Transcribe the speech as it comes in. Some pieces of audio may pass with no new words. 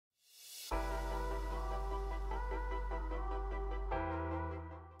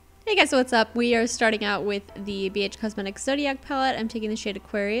Hey guys, what's up? We are starting out with the BH Cosmetics Zodiac palette. I'm taking the shade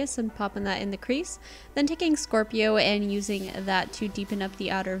Aquarius and popping that in the crease. Then taking Scorpio and using that to deepen up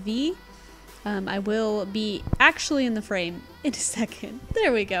the outer V. I will be actually in the frame in a second.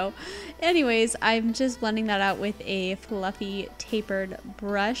 There we go. Anyways, I'm just blending that out with a fluffy tapered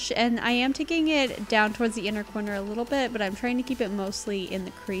brush. And I am taking it down towards the inner corner a little bit, but I'm trying to keep it mostly in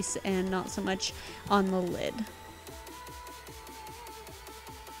the crease and not so much on the lid.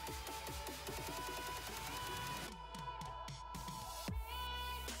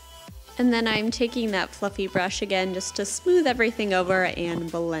 And then I'm taking that fluffy brush again just to smooth everything over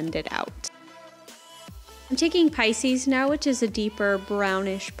and blend it out. I'm taking Pisces now, which is a deeper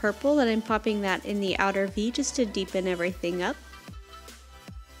brownish purple, and I'm popping that in the outer V just to deepen everything up.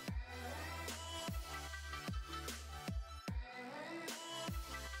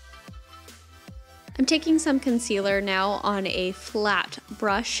 I'm taking some concealer now on a flat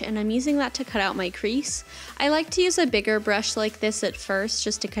brush, and I'm using that to cut out my crease. I like to use a bigger brush like this at first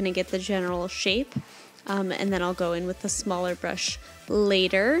just to kind of get the general shape, and then I'll go in with the smaller brush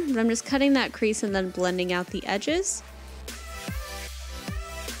later. But I'm just cutting that crease and then blending out the edges.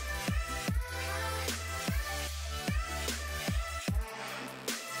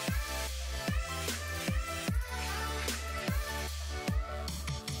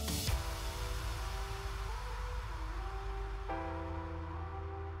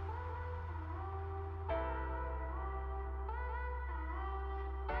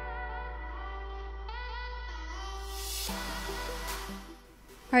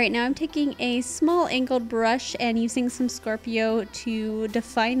 Alright, now I'm taking a small angled brush and using some Scorpio to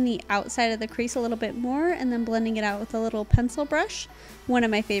define the outside of the crease a little bit more, and then blending it out with a little pencil brush, one of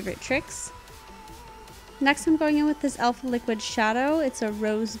my favorite tricks. Next I'm going in with this Alpha Liquid Shadow. It's a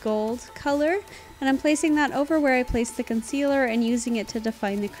rose gold color, and I'm placing that over where I placed the concealer and using it to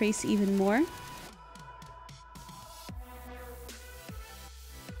define the crease even more.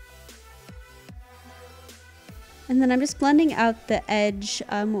 And then I'm just blending out the edge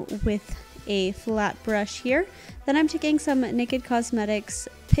with a flat brush here. Then I'm taking some Naked Cosmetics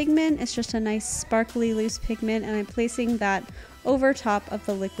pigment. It's just a nice sparkly loose pigment, and I'm placing that over top of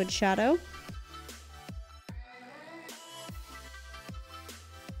the liquid shadow.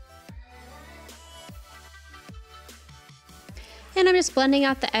 And I'm just blending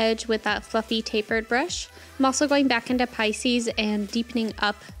out the edge with that fluffy tapered brush. I'm also going back into Pisces and deepening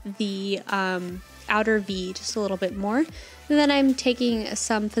up the outer V just a little bit more. And then I'm taking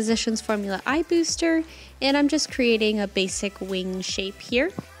some Physicians Formula Eye Booster, and I'm just creating a basic wing shape here.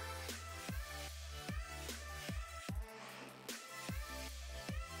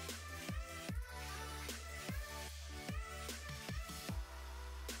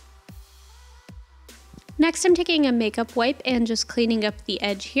 Next, I'm taking a makeup wipe and just cleaning up the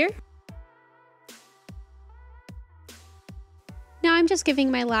edge here. Now I'm just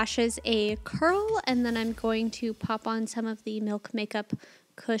giving my lashes a curl, and then I'm going to pop on some of the Milk Makeup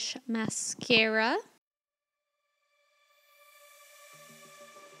Kush mascara.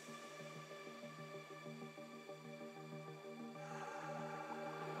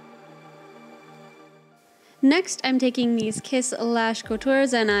 Next, I'm taking these Kiss Lash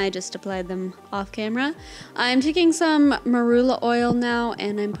Coutures, and I just applied them off camera. I'm taking some marula oil now,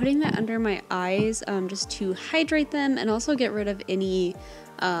 and I'm putting that under my eyes just to hydrate them and also get rid of any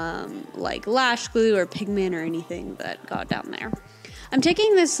like lash glue or pigment or anything that got down there. I'm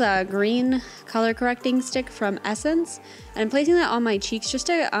taking this green color correcting stick from Essence, and I'm placing that on my cheeks just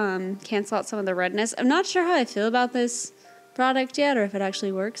to cancel out some of the redness. I'm not sure how I feel about this product yet, or if it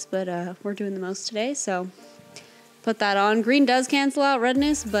actually works, but we're doing the most today, so put that on. Green does cancel out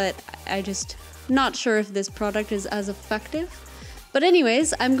redness, but I just not sure if this product is as effective. But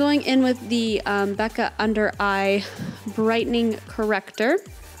anyways, I'm going in with the Becca Under Eye Brightening Corrector.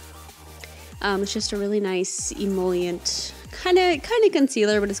 It's just a really nice emollient kind of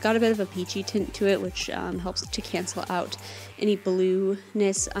concealer, but it's got a bit of a peachy tint to it, which helps to cancel out any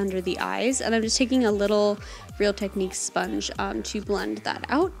blueness under the eyes. And I'm just taking a little Real Techniques sponge to blend that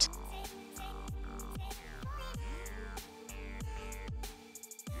out.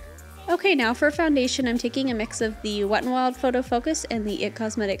 Okay, now for foundation, I'm taking a mix of the Wet n Wild Photofocus and the IT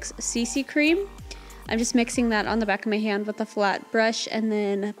Cosmetics CC Cream. I'm just mixing that on the back of my hand with a flat brush and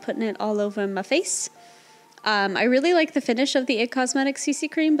then putting it all over my face. I really like the finish of the IT Cosmetics CC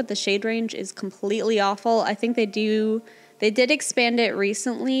Cream, but the shade range is completely awful. I think they did expand it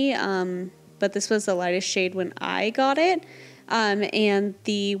recently, but this was the lightest shade when I got it. And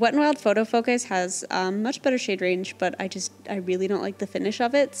the Wet n Wild Photofocus has much better shade range, but I really don't like the finish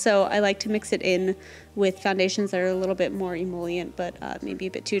of it. So I like to mix it in with foundations that are a little bit more emollient, but maybe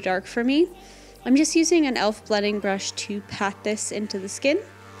a bit too dark for me. I'm just using an e.l.f. blending brush to pat this into the skin.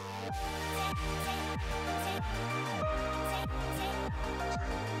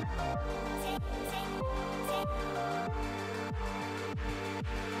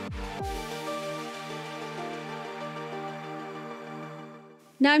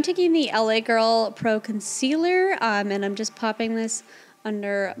 Now I'm taking the LA Girl Pro Concealer, and I'm just popping this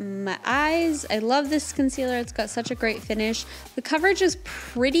under my eyes. I love this concealer. It's got such a great finish. The coverage is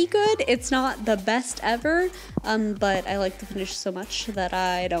pretty good. It's not the best ever, but I like the finish so much that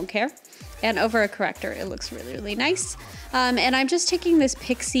I don't care. And over a corrector, it looks really, really nice. And I'm just taking this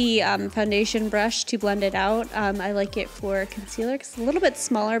Pixie foundation brush to blend it out. I like it for concealer because it's a little bit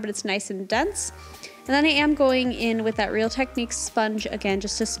smaller, but it's nice and dense. And then I am going in with that Real Techniques sponge again,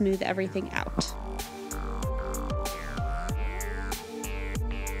 just to smooth everything out.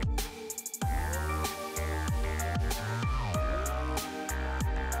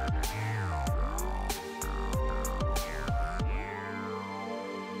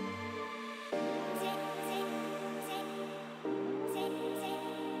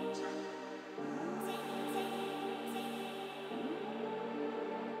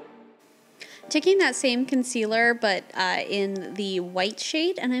 Taking that same concealer, but in the white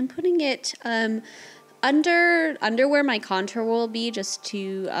shade, and I'm putting it under where my contour will be, just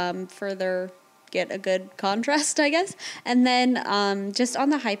to further get a good contrast, I guess. And then just on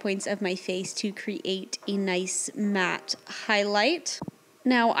the high points of my face to create a nice matte highlight.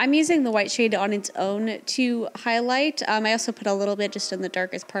 Now I'm using the white shade on its own to highlight. I also put a little bit just in the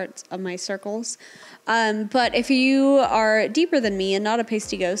darkest parts of my circles. But if you are deeper than me and not a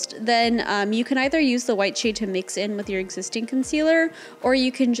pasty ghost, then you can either use the white shade to mix in with your existing concealer, or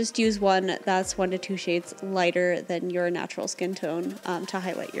you can just use one that's 1 to 2 shades lighter than your natural skin tone to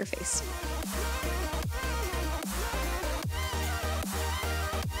highlight your face.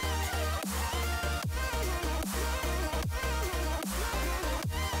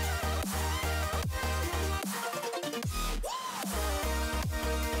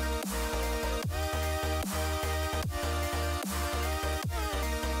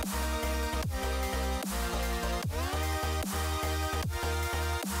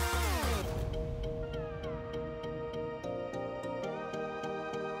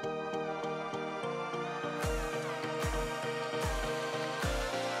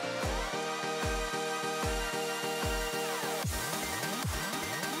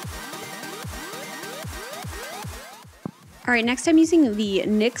 Alright, next I'm using the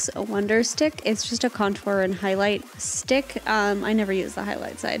NYX Wonder Stick. It's just a contour and highlight stick. I never use the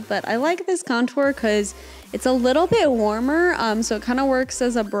highlight side, but I like this contour because it's a little bit warmer, so it kind of works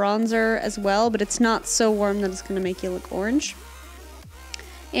as a bronzer as well, but it's not so warm that it's going to make you look orange.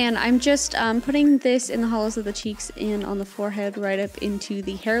 And I'm just putting this in the hollows of the cheeks and on the forehead right up into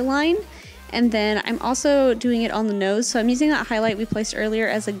the hairline. And then I'm also doing it on the nose, so I'm using that highlight we placed earlier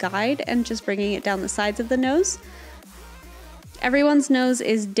as a guide and just bringing it down the sides of the nose. Everyone's nose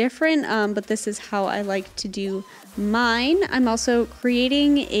is different, but this is how I like to do mine. I'm also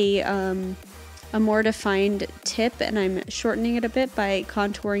creating a more defined tip, and I'm shortening it a bit by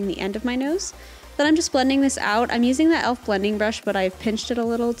contouring the end of my nose. Then I'm just blending this out. I'm using that e.l.f. blending brush, but I've pinched it a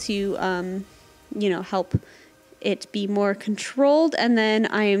little to, you know, help it be more controlled. And then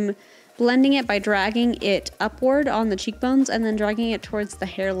I'm blending it by dragging it upward on the cheekbones and then dragging it towards the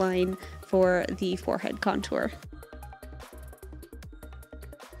hairline for the forehead contour.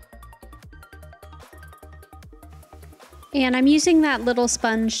 And I'm using that little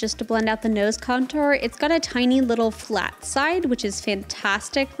sponge just to blend out the nose contour. It's got a tiny little flat side, which is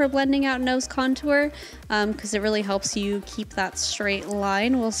fantastic for blending out nose contour because it really helps you keep that straight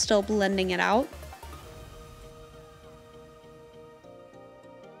line while still blending it out.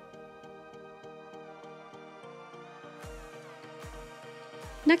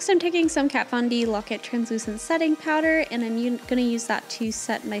 Next, I'm taking some Kat Von D Lock-It Translucent Setting Powder, and I'm going to use that to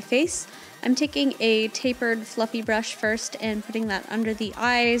set my face. I'm taking a tapered fluffy brush first and putting that under the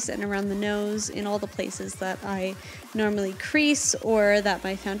eyes and around the nose in all the places that I normally crease or that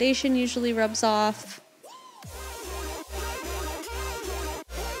my foundation usually rubs off.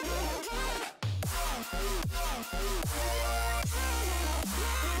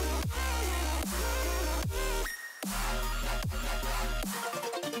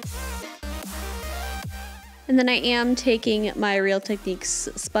 And then I am taking my Real Techniques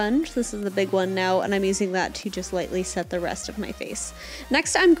sponge. This is the big one now, and I'm using that to just lightly set the rest of my face.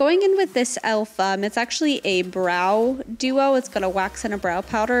 Next, I'm going in with this e.l.f. It's actually a brow duo. It's got a wax and a brow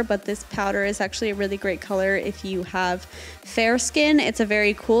powder, but this powder is actually a really great color if you have fair skin. It's a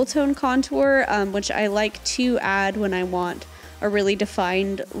very cool tone contour, which I like to add when I want a really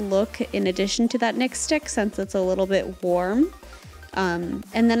defined look in addition to that NYX stick, since it's a little bit warm. And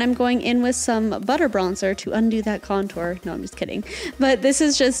then I'm going in with some butter bronzer to undo that contour. No, I'm just kidding. But this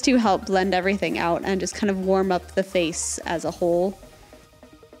is just to help blend everything out and just kind of warm up the face as a whole.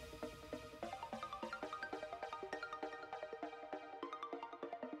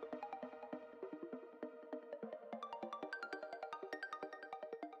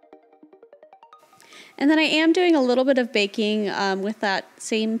 And then I am doing a little bit of baking with that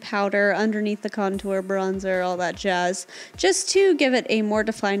same powder underneath the contour, bronzer, all that jazz, just to give it a more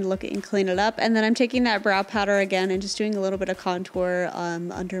defined look and clean it up. And then I'm taking that brow powder again and just doing a little bit of contour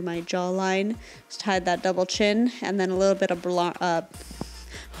under my jawline, just hide that double chin, and then a little bit of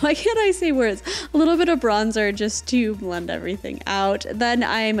why can't I say words? A little bit of bronzer just to blend everything out. Then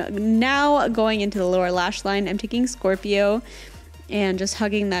I'm now going into the lower lash line. I'm taking Scorpio and just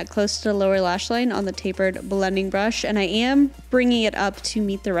hugging that close to the lower lash line on the tapered blending brush, and I am bringing it up to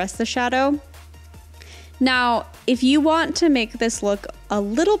meet the rest of the shadow. Now, if you want to make this look a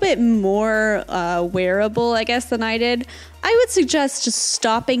little bit more wearable, I guess, than I did, I would suggest just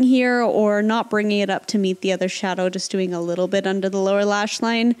stopping here or not bringing it up to meet the other shadow, just doing a little bit under the lower lash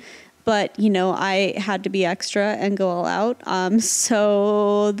line. But, you know, I had to be extra and go all out.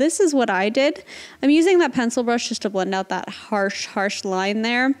 So this is what I did. I'm using that pencil brush just to blend out that harsh line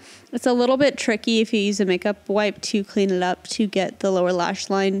there. It's a little bit tricky if you use a makeup wipe to clean it up to get the lower lash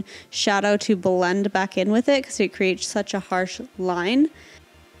line shadow to blend back in with it, because it creates such a harsh line.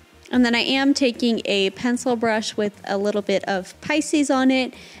 And then I am taking a pencil brush with a little bit of Pisces on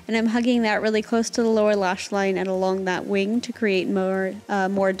it, and I'm hugging that really close to the lower lash line and along that wing to create more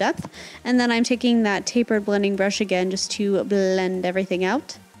depth. And then I'm taking that tapered blending brush again just to blend everything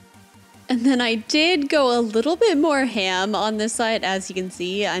out. And then I did go a little bit more ham on this side. As you can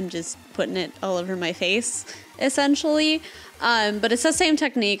see, I'm just putting it all over my face, essentially. But it's the same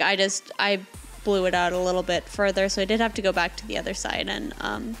technique, I blew it out a little bit further, so I did have to go back to the other side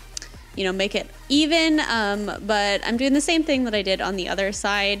and you know, make it even, but I'm doing the same thing that I did on the other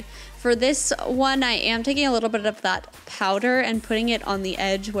side. For this one, I am taking a little bit of that powder and putting it on the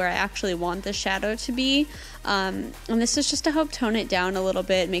edge where I actually want the shadow to be. And this is just to help tone it down a little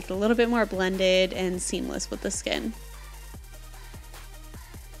bit, make it a little bit more blended and seamless with the skin.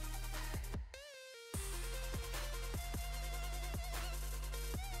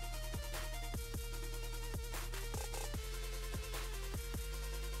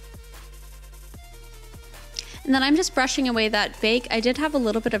 And then I'm just brushing away that bake. I did have a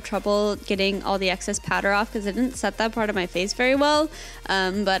little bit of trouble getting all the excess powder off because I didn't set that part of my face very well,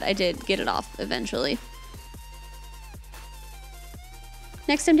 but I did get it off eventually.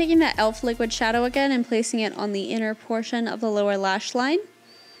 Next, I'm taking that e.l.f. liquid shadow again and placing it on the inner portion of the lower lash line.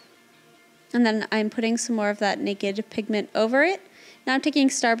 And then I'm putting some more of that Naked pigment over it. Now I'm taking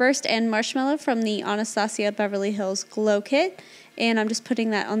Starburst and Marshmallow from the Anastasia Beverly Hills Glow Kit, and I'm just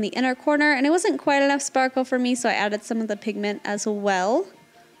putting that on the inner corner, and it wasn't quite enough sparkle for me, so I added some of the pigment as well.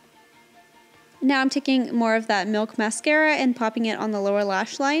 Now I'm taking more of that Milk mascara and popping it on the lower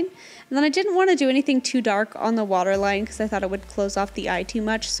lash line. And then I didn't want to do anything too dark on the waterline because I thought it would close off the eye too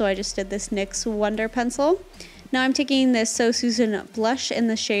much, so I just did this NYX Wonder Pencil. Now I'm taking this So Susan blush in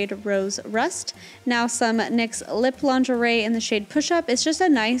the shade Rose Rust. Now some NYX Lip Lingerie in the shade Push Up. It's just a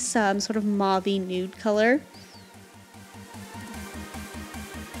nice sort of mauve-y nude color.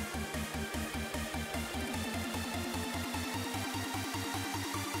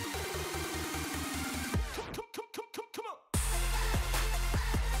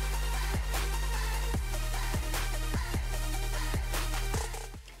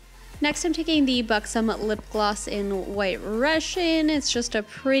 Next, I'm taking the Buxom Lip Gloss in White Russian. It's just a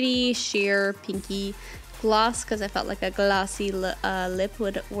pretty sheer pinky gloss because I felt like a glossy lip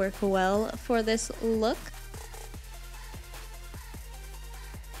would work well for this look.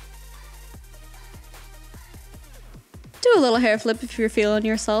 Do a little hair flip if you're feeling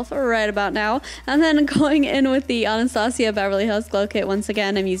yourself right about now. And then going in with the Anastasia Beverly Hills Glow Kit, once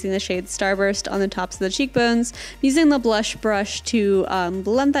again, I'm using the shade Starburst on the tops of the cheekbones. I'm using the blush brush to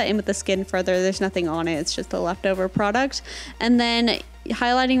blend that in with the skin further. There's nothing on it, it's just a leftover product. And then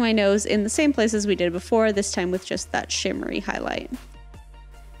highlighting my nose in the same place as we did before, this time with just that shimmery highlight.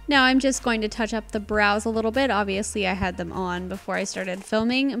 Now I'm just going to touch up the brows a little bit. Obviously I had them on before I started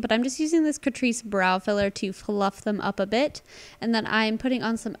filming, but I'm just using this Catrice brow filler to fluff them up a bit. And then I'm putting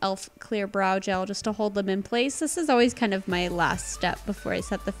on some e.l.f. clear brow gel just to hold them in place. This is always kind of my last step before I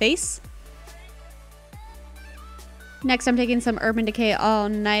set the face. Next I'm taking some Urban Decay All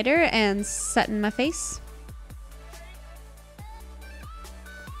Nighter and setting my face.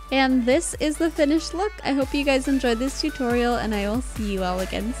 And this is the finished look. I hope you guys enjoyed this tutorial, and I will see you all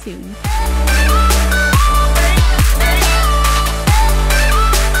again soon.